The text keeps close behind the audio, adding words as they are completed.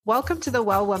Welcome to the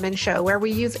Well Woman Show, where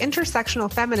we use intersectional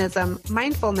feminism,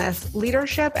 mindfulness,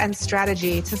 leadership, and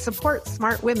strategy to support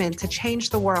smart women to change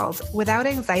the world without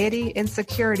anxiety,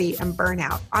 insecurity, and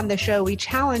burnout. On the show, we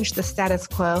challenge the status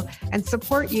quo and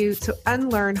support you to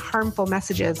unlearn harmful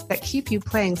messages that keep you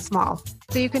playing small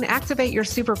so you can activate your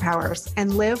superpowers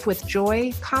and live with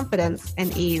joy, confidence,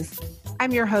 and ease.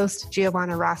 I'm your host,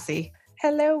 Giovanna Rossi.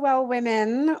 Hello, well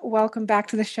women. Welcome back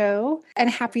to the show and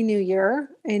Happy New Year.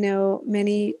 I know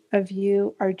many of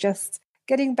you are just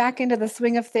getting back into the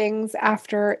swing of things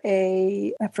after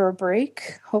a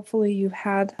break. Hopefully you've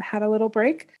had a little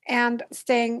break and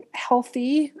staying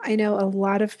healthy. I know a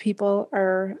lot of people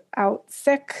are out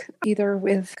sick, either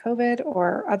with COVID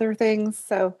or other things.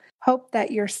 So hope that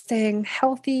you're staying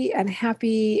healthy and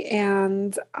happy.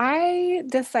 And I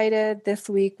decided this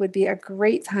week would be a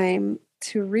great time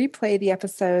to replay the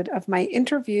episode of my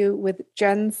interview with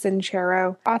Jen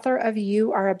Sincero, author of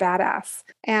You Are a Badass.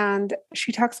 And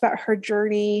she talks about her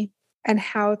journey and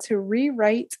how to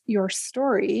rewrite your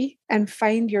story and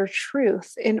find your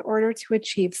truth in order to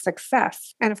achieve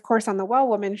success. And of course, on the Well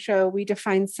Woman Show, we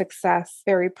define success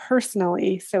very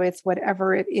personally. So it's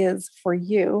whatever it is for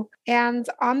you. And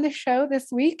on the show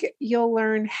this week, you'll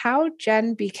learn how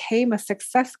Jen became a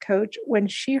success coach when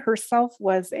she herself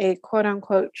was a quote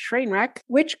unquote train wreck,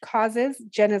 which causes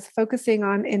Jen is focusing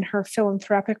on in her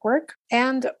philanthropic work,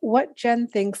 and what Jen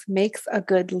thinks makes a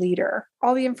good leader.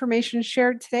 All the information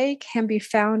shared today can be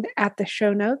found at the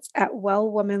show notes at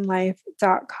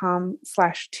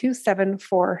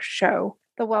wellwomanlife.com/274show.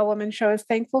 The Well Woman Show is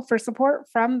thankful for support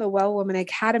from the Well Woman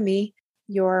Academy,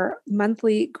 your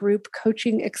monthly group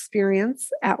coaching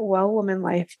experience at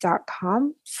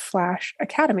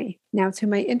wellwomanlife.com/academy. Now to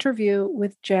my interview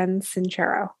with Jen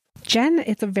Sincero. Jen,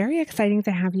 it's very exciting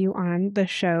to have you on the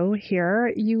show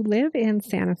here. You live in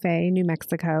Santa Fe, New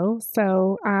Mexico.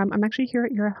 So I'm actually here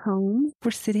at your home. We're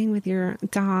sitting with your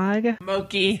dog,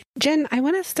 Moki. Jen, I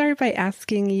want to start by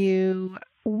asking you,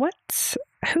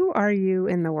 who are you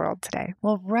in the world today?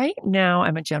 Well, right now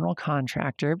I'm a general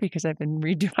contractor because I've been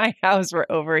redoing my house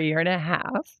for over a year and a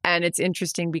half. And it's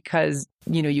interesting because,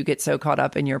 you get so caught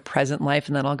up in your present life,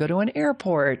 and then I'll go to an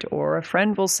airport or a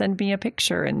friend will send me a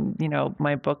picture and,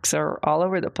 my books are all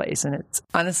over the place. And it's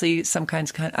honestly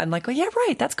I'm like, oh yeah,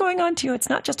 right. That's going on too. It's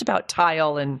not just about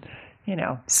tile and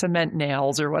cement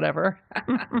nails or whatever.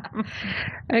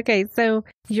 Okay, so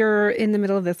you're in the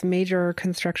middle of this major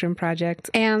construction project.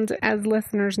 And as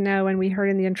listeners know, and we heard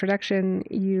in the introduction,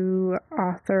 you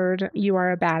authored You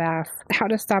Are a Badass, How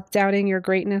to Stop Doubting Your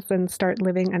Greatness and Start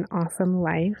Living an Awesome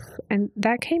Life. And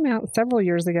that came out several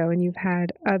years ago, and you've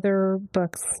had other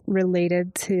books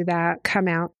related to that come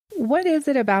out. What is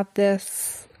it about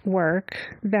this work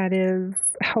that is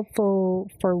helpful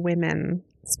for women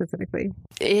specifically?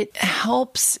 It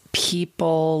helps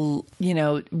people,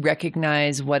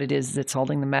 recognize what it is that's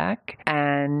holding them back.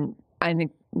 And I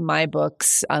think my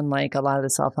books, unlike a lot of the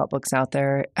self-help books out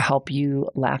there, help you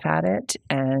laugh at it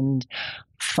and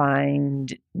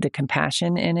find the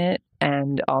compassion in it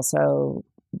and also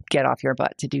get off your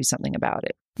butt to do something about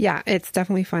it. Yeah, it's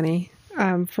definitely funny.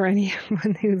 For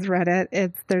anyone who's read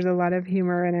it, there's a lot of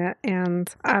humor in it. And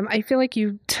I feel like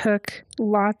you took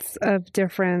lots of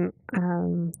different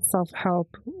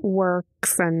self-help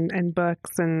works and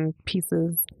books and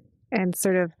pieces and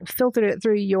sort of filtered it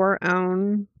through your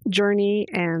own journey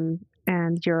and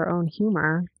your own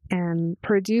humor, and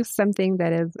produce something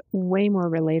that is way more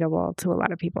relatable to a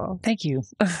lot of people. Thank you.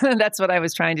 That's what I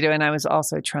was trying to do. And I was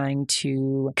also trying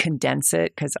to condense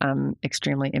it because I'm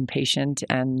extremely impatient.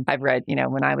 And I've read,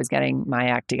 when I was getting my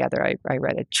act together, I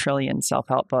read 1 trillion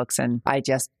self-help books, and I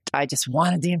just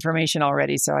wanted the information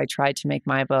already. So I tried to make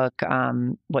my book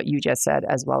what you just said,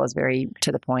 as well as very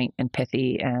to the point and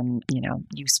pithy and,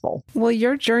 useful. Well,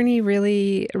 your journey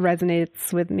really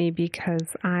resonates with me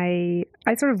because I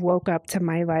sort of woke up to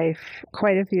my life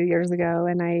quite a few years ago,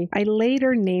 and I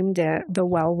later named it the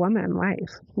Well Woman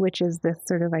Life, which is this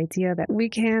sort of idea that we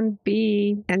can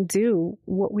be and do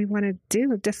what we want to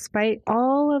do despite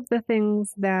all of the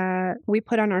things that we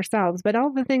put on ourselves, but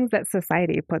all the things that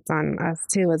society puts on us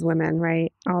too as women,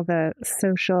 right? All the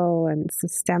social and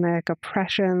systemic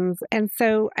oppressions. And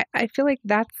so I feel like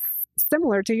that's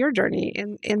similar to your journey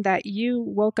in that you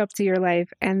woke up to your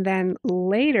life, and then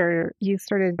later you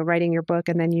started writing your book,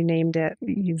 and then you named it,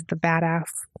 you used the badass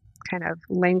kind of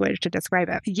language to describe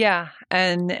it. Yeah.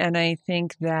 And I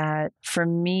think that for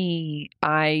me,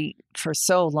 for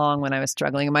so long when I was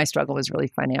struggling, and my struggle was really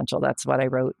financial. That's what I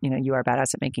wrote, You Are a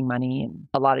Badass at Making Money. And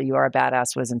a lot of You Are a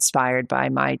Badass was inspired by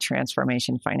my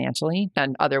transformation financially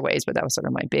and other ways. But that was sort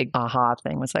of my big aha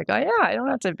thing, was like, oh yeah, I don't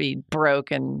have to be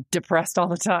broke and depressed all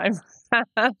the time.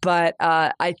 But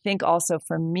I think also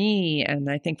for me, and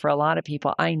I think for a lot of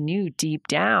people, I knew deep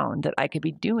down that I could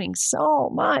be doing so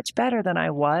much better than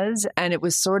I was. And it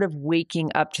was sort of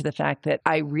waking up to the fact that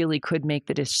I really could make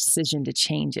the decision to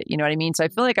change it. You know what I mean? So I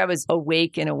feel like I was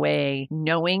awake in a way,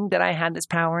 knowing that I had this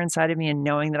power inside of me and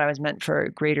knowing that I was meant for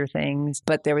greater things.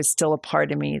 But there was still a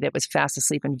part of me that was fast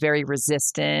asleep and very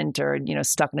resistant or,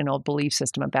 stuck in an old belief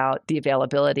system about the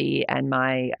availability and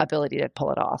my ability to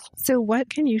pull it off. So what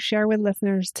can you share with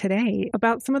listeners today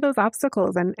about some of those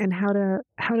obstacles and how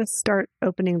to start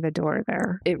opening the door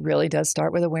there? It really does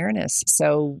start with awareness.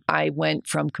 So I went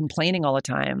from complaining all the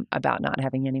time about not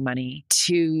having any money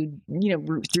to,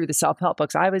 through the self-help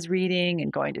books I was reading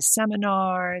and going to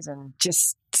seminars and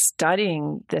just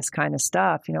studying this kind of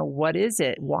stuff. What is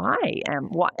it? Why?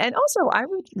 And also I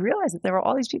would realize that there were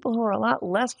all these people who were a lot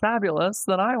less fabulous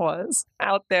than I was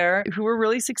out there who were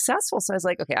really successful. So I was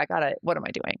like, okay, what am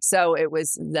I doing? So it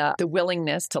was the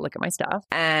willingness to look at my stuff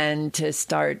and to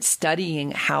start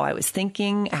studying how I was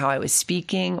thinking, how I was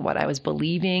speaking, what I was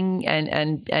believing,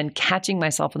 and catching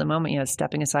myself in the moment,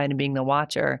 stepping aside and being the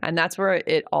watcher. And that's where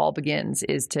it all begins,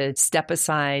 is to step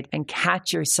aside and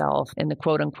catch yourself in the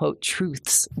quote unquote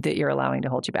truths that you're allowing to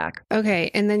hold you back.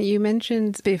 Okay. And then you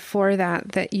mentioned before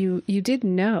that you did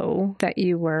know that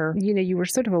you were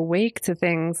sort of awake to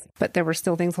things, but there were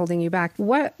still things holding you back.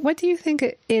 What do you think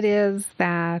it is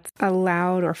that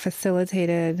allowed or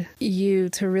facilitated you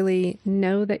to really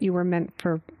know that you were meant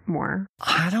for more?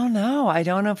 I don't know. I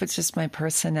don't know if it's just my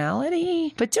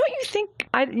personality, but don't you think,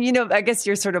 I guess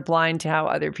you're sort of blind to how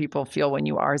other people feel when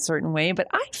you are a certain way, but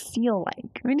I feel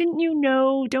like,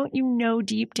 don't you know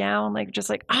deep down, because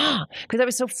I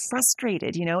was so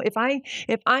frustrated,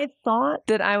 if I thought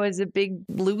that I was a big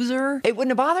loser, it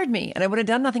wouldn't have bothered me and I would have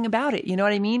done nothing about it. You know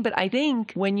what I mean? But I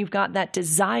think when you've got that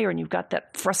desire and you've got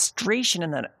that frustration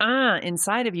and that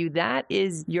inside of you, that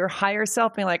is your higher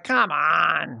self being like, come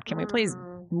on, can we please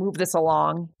move this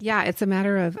along? Yeah, it's a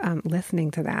matter of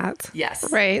listening to that.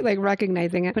 Yes. Right? Like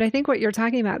recognizing it. But I think what you're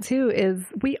talking about too is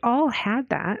we all had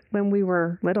that when we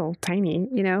were little, tiny,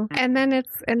 and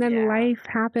then life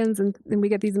happens and we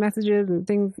get these messages and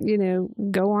things,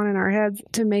 go on in our heads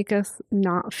to make us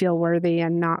not feel worthy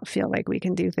and not feel like we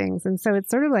can do things. And so it's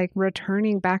sort of like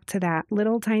returning back to that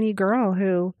little tiny girl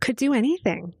who could do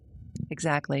anything.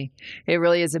 Exactly. It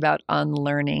really is about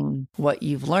unlearning what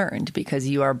you've learned, because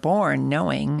you are born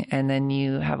knowing, and then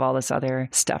you have all this other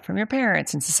stuff from your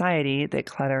parents and society that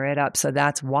clutter it up. So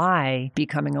that's why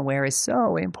becoming aware is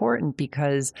so important,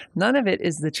 because none of it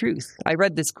is the truth. I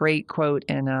read this great quote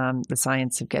in The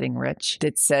Science of Getting Rich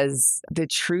that says, the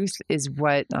truth is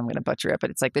what, I'm going to butcher it, but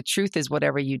it's like, the truth is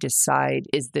whatever you decide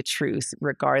is the truth,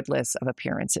 regardless of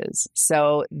appearances.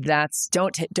 So that's,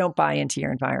 don't buy into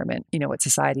your environment. What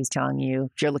society's telling you.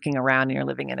 If you're looking around and you're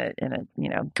living in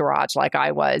a garage like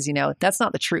I was, that's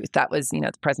not the truth. That was,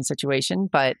 the present situation,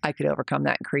 but I could overcome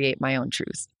that and create my own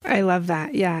truth. I love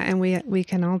that. Yeah. And we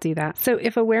can all do that. So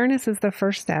if awareness is the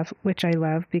first step, which I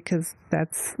love, because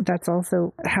that's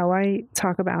also how I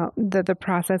talk about the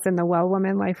process in the Well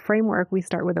Woman Life framework. We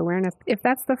start with awareness. If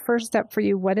that's the first step for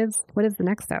you, what is the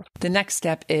next step? The next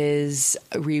step is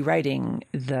rewriting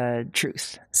the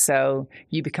truth. So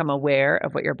you become aware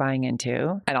of what you're buying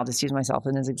into. And I'll just use myself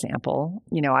as an example.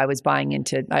 I was buying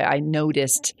into, I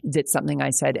noticed that something I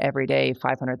said every day,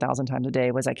 500,000 times a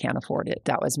day, was I can't afford it.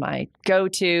 That was my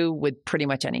go-to with pretty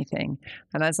much anything.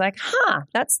 And I was like,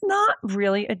 that's not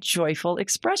really a joyful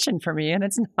expression for me. And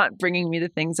it's not bringing me the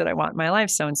things that I want in my life.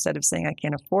 So instead of saying I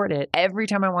can't afford it, every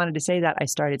time I wanted to say that, I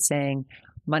started saying,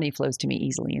 money flows to me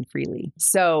easily and freely.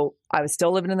 So I was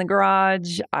still living in the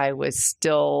garage. I was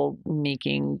still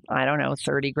making,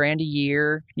 30 grand a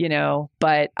year,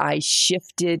 but I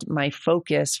shifted my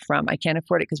focus from I can't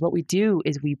afford it. Because what we do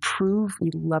is we prove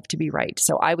we love to be right.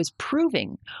 So I was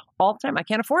proving all the time, I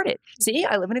can't afford it. See,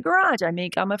 I live in a garage.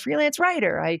 I'm a freelance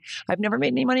writer. I've never made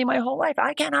any money in my whole life.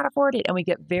 I cannot afford it. And we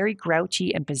get very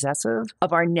grouchy and possessive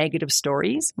of our negative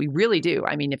stories. We really do.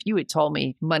 If you had told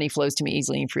me money flows to me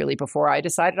easily and freely before I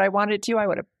decided I wanted it to, I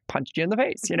would have punched you in the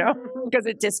face, because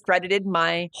it discredited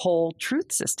my whole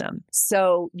truth system.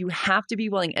 So you have to be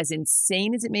willing, as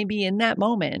insane as it may be in that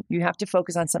moment, you have to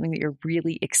focus on something that you're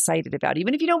really excited about.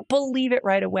 Even if you don't believe it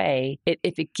right away,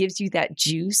 if it gives you that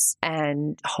juice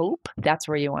and hope, that's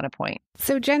where you want to point.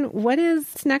 So Jen, what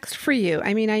is next for you?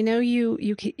 I know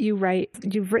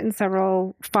you've written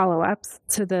several follow-ups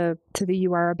to the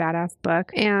You Are a Badass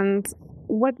book. And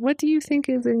what do you think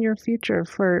is in your future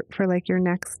for like your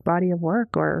next body of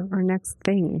work or next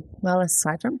thing? Well,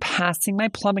 aside from passing my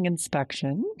plumbing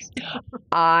inspection,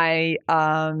 I've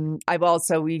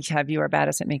also, we have You Are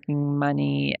Badass at Making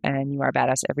Money and You Are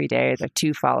Badass Every Day. There are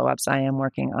 2 follow-ups. I am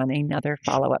working on another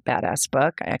follow-up badass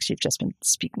book. I actually have just been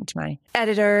speaking to my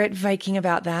editor at Viking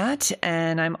about that.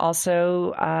 And I'm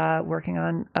also working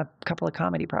on a couple of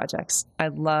comedy projects. I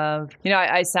love,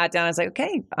 I sat down, I was like,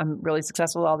 okay, I'm really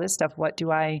successful with all this stuff. What do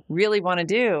I really want to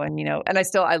do? And, and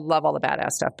I love all the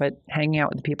badass stuff, but hanging out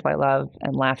with the people I love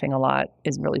and laughing a lot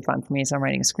is really fun for me. So I'm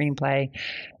writing a screenplay,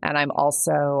 and I'm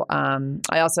also,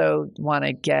 I also want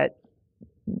to get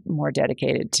more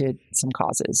dedicated to some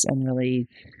causes and really,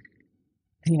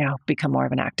 become more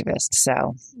of an activist.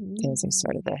 So those are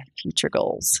sort of the future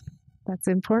goals. That's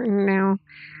important now.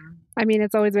 I mean,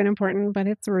 it's always been important, but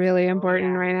it's really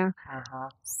important right now.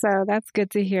 So that's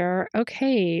good to hear.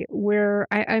 Okay,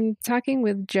 I'm talking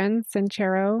with Jen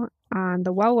Sincero on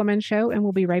The Well Woman Show, and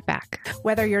we'll be right back.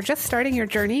 Whether you're just starting your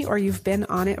journey or you've been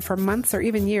on it for months or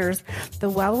even years, the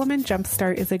Well Woman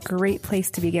Jumpstart is a great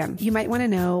place to begin. You might want to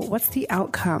know, what's the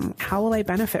outcome? How will I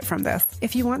benefit from this?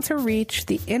 If you want to reach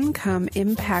the income,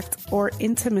 impact, or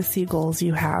intimacy goals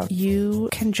you have, you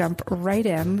can jump right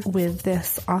in with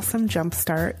this awesome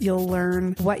jumpstart. You'll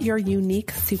learn what your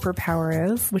unique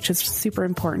superpower is, which is super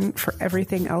important for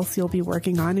everything else you'll be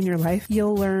working on in your life.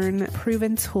 You'll learn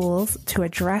proven tools to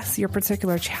address your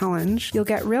particular challenge. You'll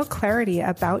get real clarity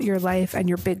about your life and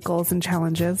your big goals and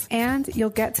challenges. And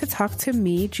you'll get to talk to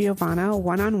me, Giovanna,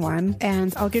 one-on-one,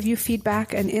 and I'll give you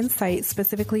feedback and insight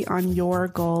specifically on your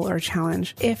goal or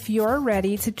challenge. If you're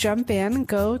ready to jump in,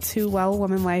 go to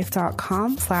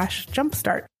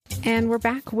wellwomanlife.com/jumpstart. And we're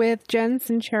back with Jen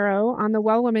Sincero on the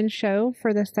Well Woman Show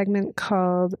for the segment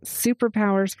called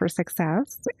Superpowers for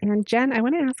Success. And Jen, I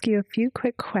want to ask you a few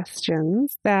quick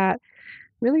questions that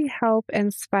really help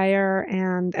inspire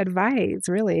and advise,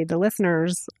 really, the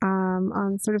listeners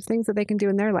on sort of things that they can do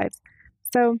in their lives.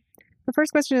 So the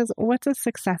first question is, what does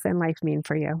success in life mean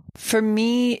for you? For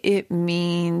me, it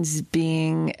means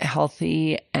being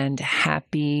healthy and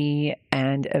happy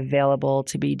and available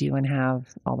to be, do, and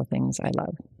have all the things I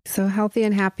love. So healthy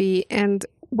and happy. And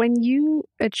when you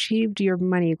achieved your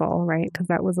money goal, right? Because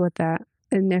that was what that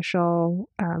initial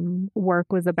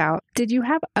work was about. Did you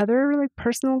have other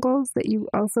personal goals that you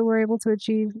also were able to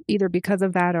achieve either because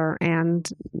of that or in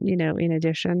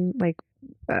addition,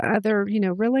 other,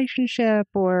 relationship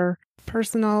or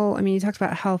personal? I mean, you talked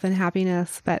about health and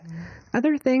happiness, but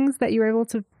other things that you were able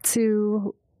to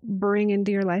bring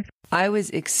into your life? I was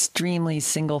extremely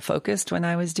single focused when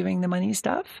I was doing the money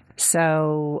stuff.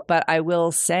 So, but I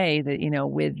will say that,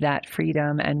 with that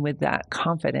freedom and with that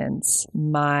confidence,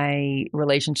 my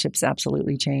relationships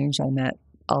absolutely changed. I met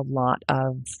a lot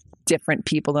of different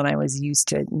people than I was used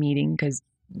to meeting because,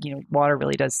 water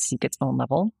really does seek its own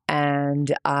level.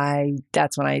 And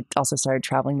that's when I also started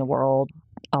traveling the world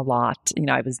a lot.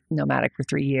 I was nomadic for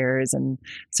 3 years, and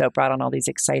so brought on all these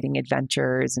exciting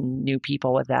adventures and new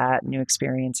people with that, new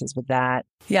experiences with that.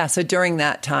 Yeah. So during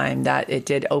that time, that it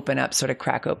did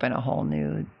crack open a whole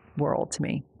new world to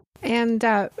me. And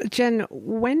Jen,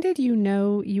 when did you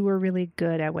know you were really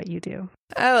good at what you do?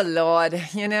 Oh, Lord.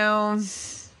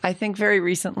 I think very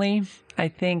recently. I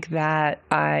think that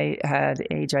I had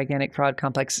a gigantic fraud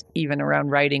complex even around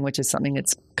writing, which is something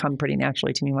that's come pretty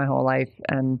naturally to me my whole life.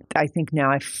 And I think now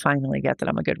I finally get that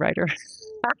I'm a good writer.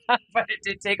 But it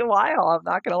did take a while. I'm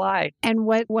not going to lie. And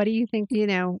what do you think,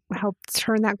 helped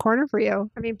turn that corner for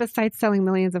you? I mean, besides selling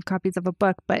millions of copies of a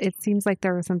book, but it seems like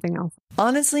there was something else.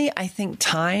 Honestly, I think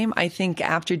time. I think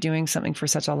after doing something for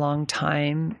such a long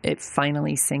time, it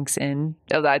finally sinks in.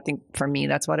 I think for me,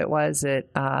 that's what it was.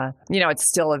 It's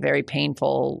still a very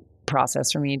painful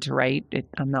process for me to write.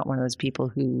 I'm not one of those people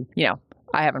who,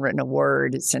 I haven't written a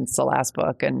word since the last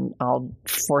book, and I'll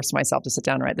force myself to sit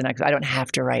down and write the next. I don't have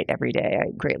to write every day.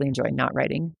 I greatly enjoy not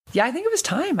writing. Yeah, I think it was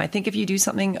time. I think if you do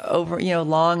something over,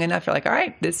 long enough, you're like, all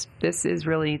right, this is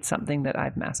really something that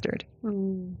I've mastered.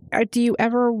 Do you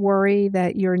ever worry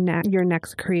that your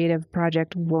next creative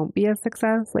project won't be a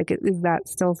success? Is that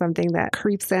still something that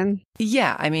creeps in?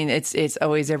 Yeah, I mean, it's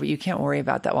always there, but you can't worry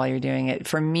about that while you're doing it.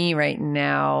 For me right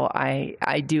now,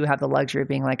 I do have the luxury of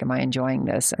being like, am I enjoying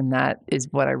this? And that is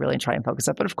what I really try and focus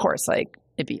on. But of course,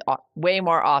 it'd be way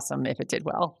more awesome if it did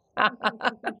well.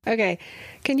 Okay.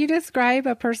 Can you describe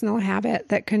a personal habit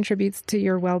that contributes to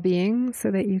your well-being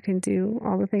so that you can do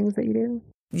all the things that you do?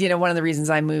 One of the reasons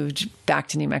I moved back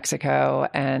to New Mexico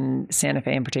and Santa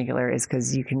Fe in particular is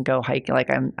because you can go hike.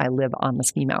 I live on the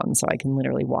ski mountain, so I can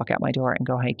literally walk out my door and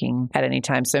go hiking at any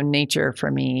time. So nature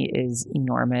for me is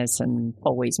enormous and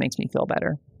always makes me feel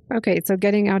better. Okay, so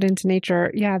getting out into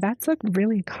nature, yeah, that's a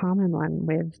really common one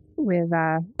with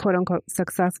quote unquote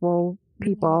successful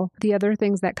people. The other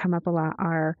things that come up a lot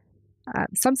are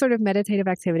some sort of meditative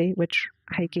activity, which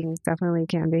hiking definitely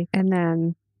can be, and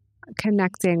then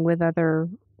connecting with other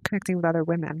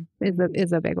women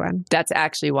is a big one. That's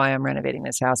actually why I'm renovating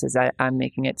this house. Is I'm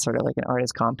making it sort of like an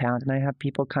artist compound, and I have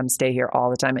people come stay here all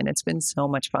the time, and it's been so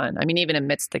much fun. I mean, even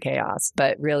amidst the chaos,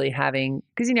 but really having,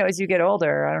 because as you get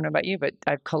older, I don't know about you, but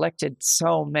I've collected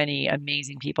so many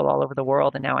amazing people all over the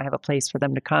world, and now I have a place for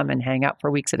them to come and hang out for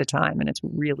weeks at a time, and it's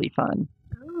really fun.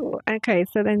 Oh, okay.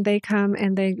 So then they come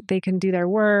and they can do their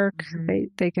work. Mm-hmm.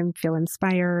 They can feel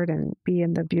inspired and be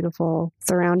in the beautiful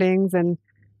surroundings and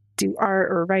do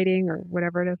art or writing or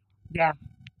whatever it is. Yeah.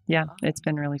 It's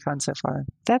been really fun so far.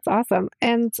 That's awesome.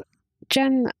 And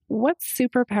Jen, what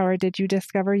superpower did you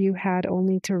discover you had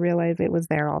only to realize it was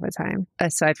there all the time?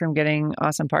 Aside from getting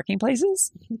awesome parking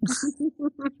places,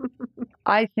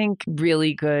 I think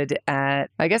really good at,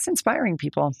 I guess, inspiring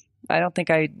people. I don't think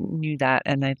I knew that.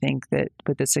 And I think that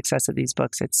with the success of these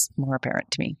books, it's more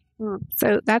apparent to me.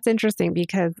 So that's interesting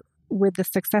because with the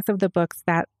success of the books,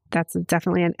 that's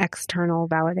definitely an external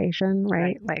validation,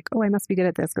 right? Like, oh, I must be good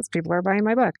at this because people are buying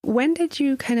my book. When did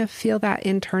you kind of feel that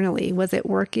internally? Was it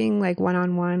working like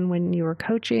one-on-one when you were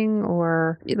coaching,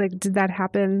 or like did that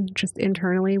happen just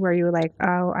internally where you were like,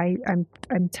 oh,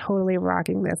 I'm totally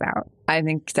rocking this out? I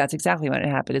think that's exactly what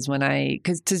happened is when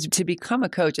because to become a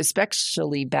coach,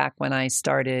 especially back when I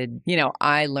started,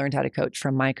 I learned how to coach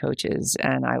from my coaches,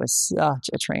 and I was such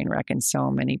a train wreck in so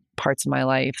many parts of my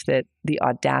life that the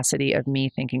audacity of me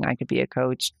thinking I could be a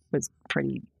coach was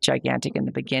pretty gigantic in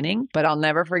the beginning. But I'll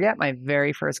never forget my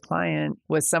very first client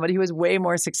was somebody who was way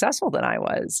more successful than I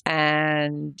was.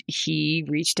 And he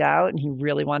reached out and he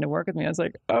really wanted to work with me. I was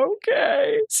like,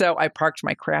 okay. So I parked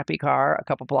my crappy car a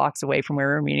couple blocks away from where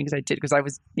we were meeting because I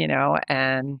was,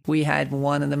 and we had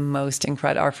one of the most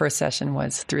incredible, our first session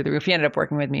was through the roof. He ended up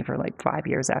working with me for like 5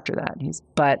 years after that.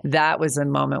 But that was a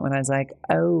moment when I was like,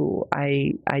 oh,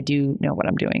 I do know what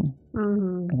I'm doing.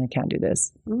 Mm-hmm. And I can do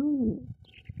this. Mm.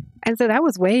 And so that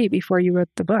was way before you wrote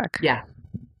the book. Yeah.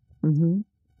 Mm-hmm.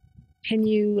 Can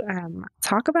you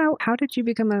talk about how did you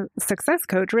become a success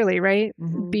coach, really, right?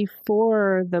 Mm-hmm.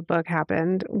 Before the book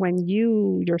happened, when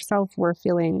you yourself were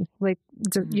feeling like,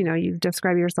 you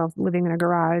describe yourself living in a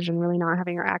garage and really not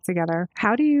having your act together.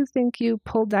 How do you think you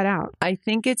pulled that out? I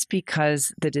think it's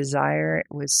because the desire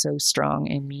was so strong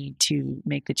in me to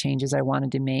make the changes I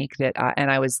wanted to make and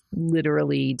I was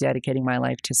literally dedicating my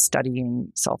life to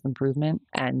studying self-improvement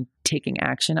and taking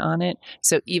action on it.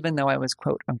 So even though I was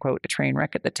quote unquote a train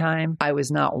wreck at the time, I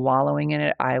was not wallowing in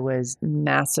it. I was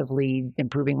massively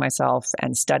improving myself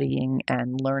and studying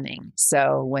and learning.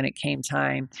 So when it came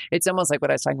time, it's almost like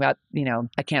what I was talking about,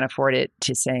 I can't afford it,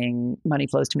 to saying money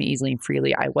flows to me easily and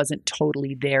freely. I wasn't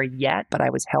totally there yet, but I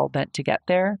was hell-bent to get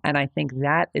there. And I think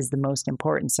that is the most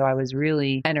important. So I was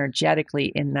really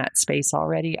energetically in that space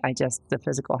already. The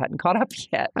physical hadn't caught up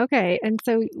yet. Okay. And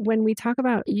so when we talk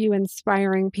about you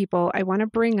inspiring people, I want to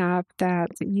bring up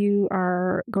that you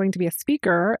are going to be a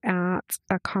speaker at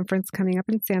a conference coming up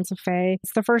in Santa Fe.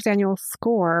 It's the first annual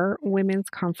SCORE Women's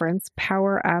Conference,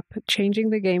 Power Up, Changing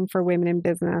the Game for Women in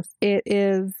Business. It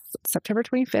is September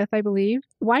 25th, I believe.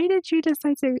 Why did you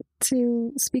decide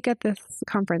to speak at this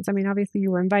conference? I mean, obviously you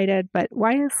were invited, but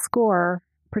why is SCORE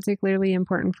particularly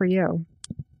important for you?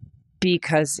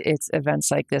 Because it's events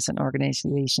like this and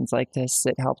organizations like this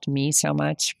that helped me so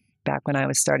much back when I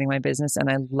was starting my business. And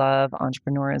I love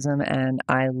entrepreneurism, and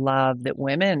I love that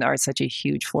women are such a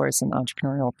huge force in the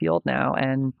entrepreneurial field now.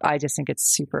 And I just think it's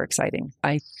super exciting.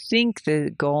 I think the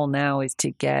goal now is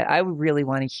I really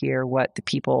want to hear what the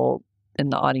people in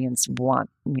the audience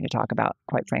want me to talk about,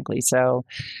 quite frankly. So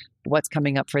what's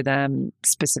coming up for them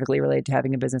specifically related to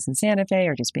having a business in Santa Fe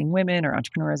or just being women or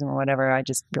entrepreneurism or whatever. I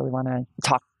just really want to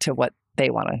talk to what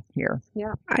they want to hear.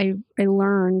 Yeah. I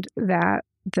learned that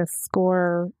the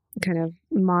SCORE kind of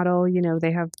model,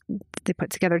 they put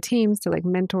together teams to like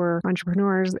mentor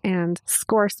entrepreneurs, and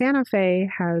SCORE Santa Fe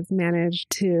has managed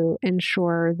to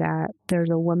ensure that there's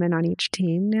a woman on each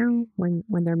team now when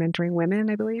they're mentoring women,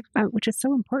 I believe, which is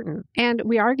so important. And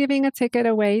we are giving a ticket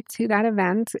away to that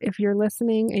event. If you're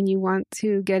listening and you want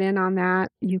to get in on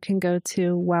that, you can go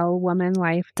to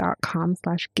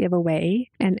wellwomanlife.com/giveaway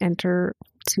and enter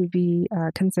to be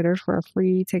considered for a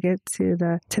free ticket to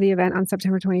the event on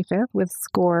September 25th with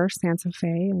SCORE Santa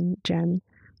Fe, and Jen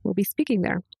will be speaking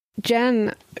there.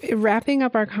 Jen, wrapping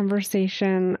up our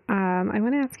conversation, I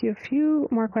want to ask you a few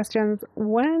more questions.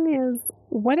 One is,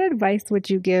 what advice would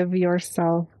you give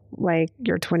yourself, like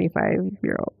your 25,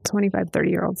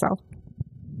 30-year-old self?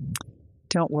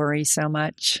 Don't worry so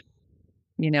much.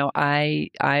 I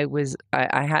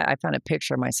found a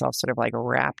picture of myself sort of like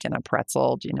wrapped in a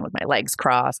pretzel, with my legs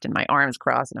crossed and my arms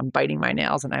crossed, and I'm biting my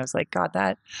nails. And I was like, God,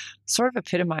 that sort of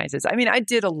epitomizes. I mean, I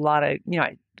did a lot of,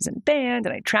 I was in band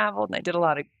and I traveled and I did a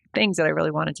lot of things that I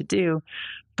really wanted to do,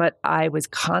 but I was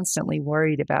constantly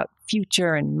worried about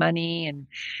future and money.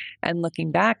 And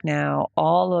looking back now,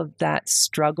 all of that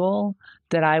struggle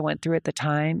that I went through at the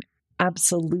time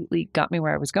absolutely got me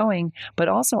where I was going, but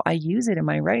also I use it in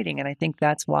my writing. And I think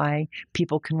that's why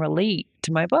people can relate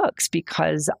to my books,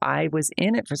 because I was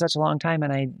in it for such a long time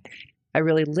and I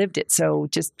really lived it. So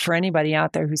just for anybody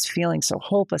out there who's feeling so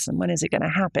hopeless and when is it going to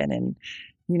happen? And,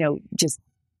 just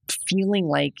feeling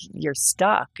like you're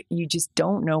stuck, you just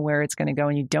don't know where it's going to go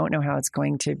and you don't know how it's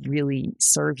going to really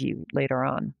serve you later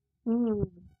on.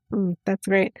 That's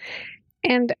great.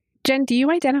 And Jen, do you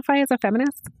identify as a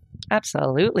feminist?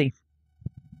 Absolutely.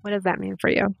 What does that mean for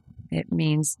you? It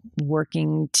means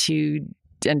working to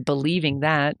and believing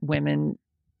that women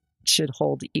should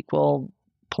hold equal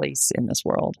place in this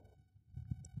world,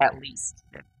 at least.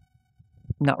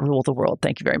 Not rule the world.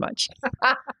 Thank you very much.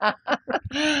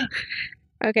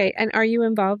 Okay. And are you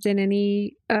involved in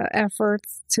any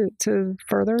efforts to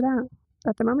further that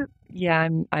at the moment? Yeah,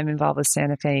 I'm involved with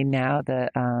Santa Fe now, the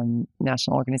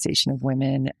National Organization of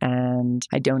Women, and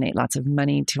I donate lots of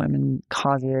money to women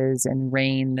causes. And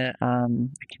RAIN, I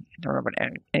don't remember what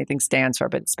anything stands for,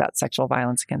 but it's about sexual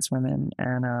violence against women.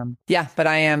 And but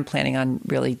I am planning on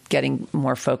really getting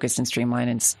more focused and streamlined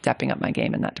and stepping up my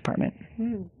game in that department.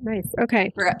 Nice.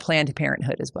 Okay. We're at Planned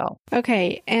Parenthood as well.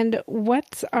 Okay. And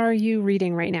what are you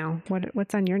reading right now?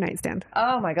 What's on your nightstand?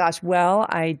 Oh my gosh. Well,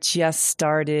 I just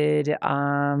started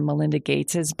Melinda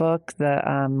Gates's book,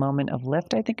 The Moment of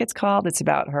Lift, I think it's called. It's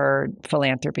about her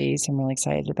philanthropy. So I'm really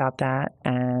excited about that.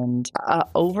 And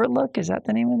Overlook, is that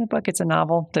the name of the book? It's a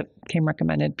novel that came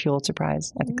recommended, Pulitzer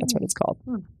Prize. I think that's what it's called,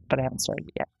 but I haven't started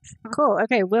it yet. Cool.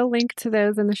 Okay. We'll link to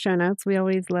those in the show notes. We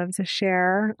always love to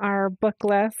share our book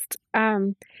list.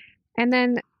 And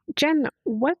then Jen,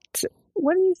 what do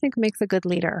you think makes a good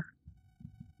leader?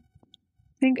 I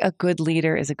think a good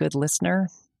leader is a good listener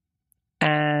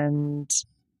and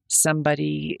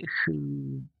somebody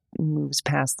who moves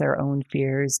past their own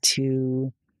fears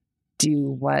to do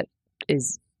what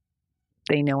is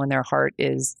they know in their heart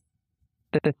is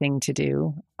the thing to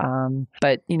do.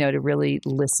 But, to really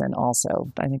listen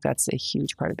also. I think that's a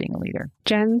huge part of being a leader.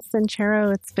 Jen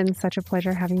Sincero, it's been such a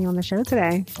pleasure having you on the show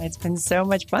today. It's been so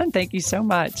much fun. Thank you so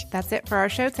much. That's it for our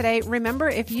show today. Remember,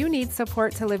 if you need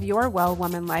support to live your Well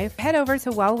Woman life, head over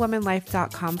to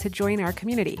wellwomanlife.com to join our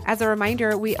community. As a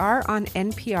reminder, we are on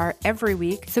NPR every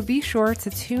week, so be sure to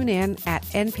tune in at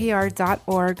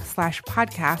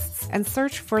npr.org/podcasts and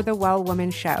search for The Well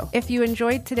Woman Show. If you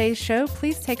enjoyed today's show,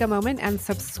 please take a moment and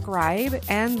subscribe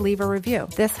and leave a review.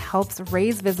 This helps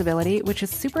raise visibility, which is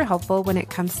super helpful when it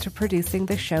comes to producing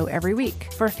the show every week.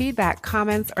 For feedback,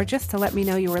 comments, or just to let me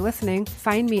know you were listening,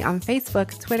 find me on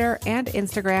Facebook, Twitter, and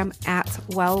Instagram at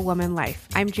Well Woman Life.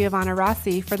 I'm Giovanna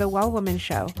Rossi for The Well Woman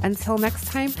Show. Until next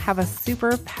time, have a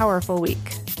super powerful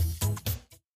week.